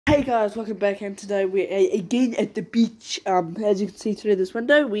Hey guys, welcome back, and today we're again at the beach. As you can see through this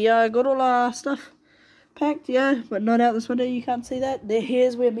window, we got all our stuff packed, yeah, but not out this window. You can't see that.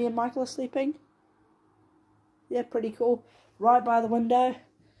 Here's where me and Michael are sleeping. Yeah, pretty cool. Right by the window,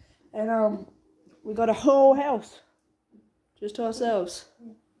 and we got a whole house just to ourselves.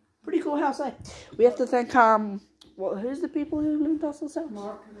 Pretty cool house, eh? We have to thank who's the people who lent us this house?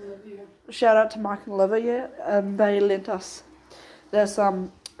 Mark and Olivia. Shout out to Mark and Olivia, yeah. They lent us this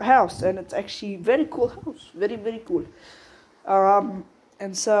house, and it's actually very cool house, very cool.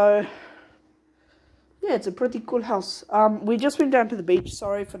 And so yeah, it's a pretty cool house. We just went down to the beach.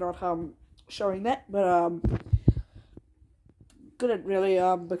 Sorry for not showing that, but couldn't really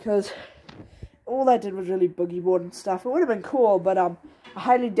because all they did was really boogie board and stuff. It would have been cool, but I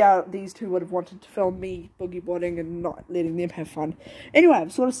highly doubt these two would have wanted to film me boogie boarding and not letting them have fun. Anyway,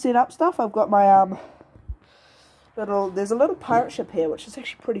 I've sort of set up stuff. I've got my there's a little pirate ship here, which is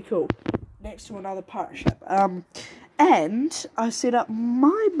actually pretty cool, next to another pirate ship. And I set up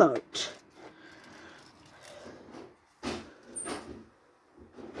my boat.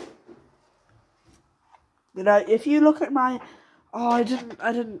 You know, if you look at my, I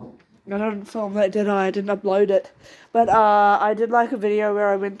didn't film that, did I? I didn't upload it, but I did like a video where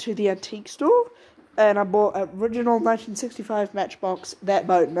I went to the antique store and I bought an original 1965 Matchbox, that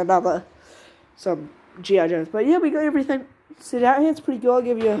boat, and some G.I. Jones. But yeah, we got everything set out here. It's pretty good. I'll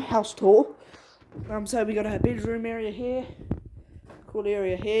give you a house tour. So we got a bedroom area here, cool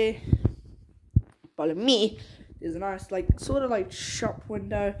area here. Follow me. There's a nice, sort of shop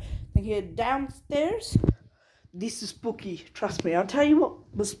window thing here. Downstairs, this is spooky. Trust me, I'll tell you what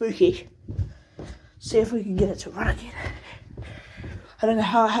was spooky. See if we can get it to run again. I don't know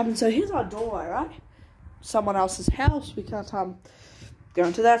how it happened. So here's our doorway, right? Someone else's house. We can't go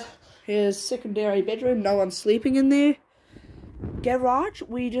into that. Here's secondary bedroom. No one's sleeping in there. Garage.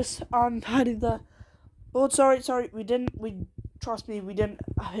 We just untidied the board. Sorry. Trust me, we didn't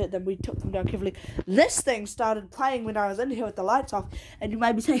hurt them. We took them down carefully. This thing started playing when I was in here with the lights off. And you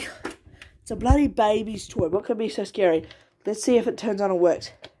may be saying, it's a bloody baby's toy. What could be so scary? Let's see if it turns on and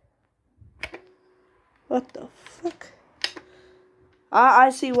works. What the fuck?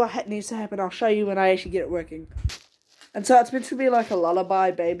 I see what needs to happen. I'll show you when I actually get it working. And so it's meant to be like a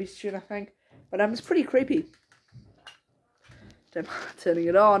lullaby baby's tune, I think. But it's pretty creepy. Turning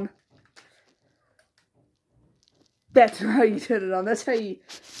it on. That's how you turn it on. That's how you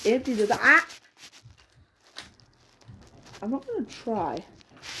empty the... Ah! I'm not going to try.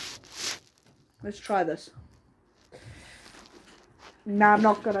 Let's try this. No, I'm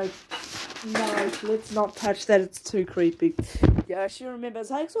not going to... No, let's not touch that. It's too creepy. Yeah, I should remember. It's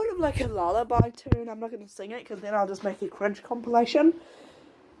sort of like a lullaby tune. I'm not going to sing it because then I'll just make a cringe compilation.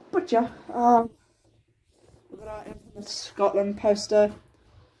 But yeah, we've got our infamous Scotland poster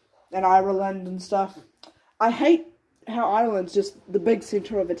and Ireland and stuff. I hate how Ireland's just the big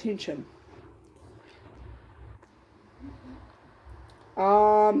centre of attention.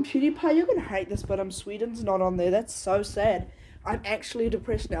 PewDiePie, you're going to hate this, but Sweden's not on there. That's so sad. I'm actually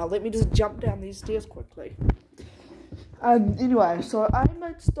depressed now. Let me just jump down these stairs quickly. Anyway, so I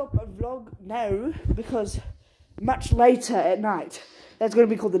might stop a vlog now because much later at night, that's going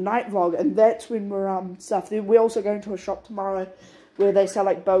to be called the night vlog, and that's when we're stuff. Then we're also going to a shop tomorrow where they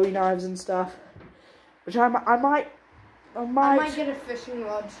sell Bowie knives and stuff, which I might get a fishing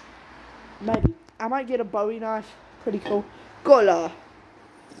rod. Maybe I might get a Bowie knife. Pretty cool. Gola.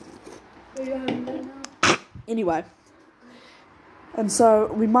 Anyway. And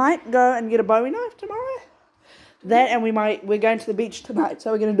so we might go and get a Bowie knife tomorrow. That, and we're going to the beach tonight.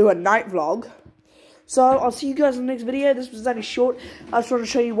 So we're going to do a night vlog. So I'll see you guys in the next video. This was only short. I just want to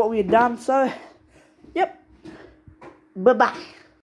show you what we had done. So, yep. Bye-bye.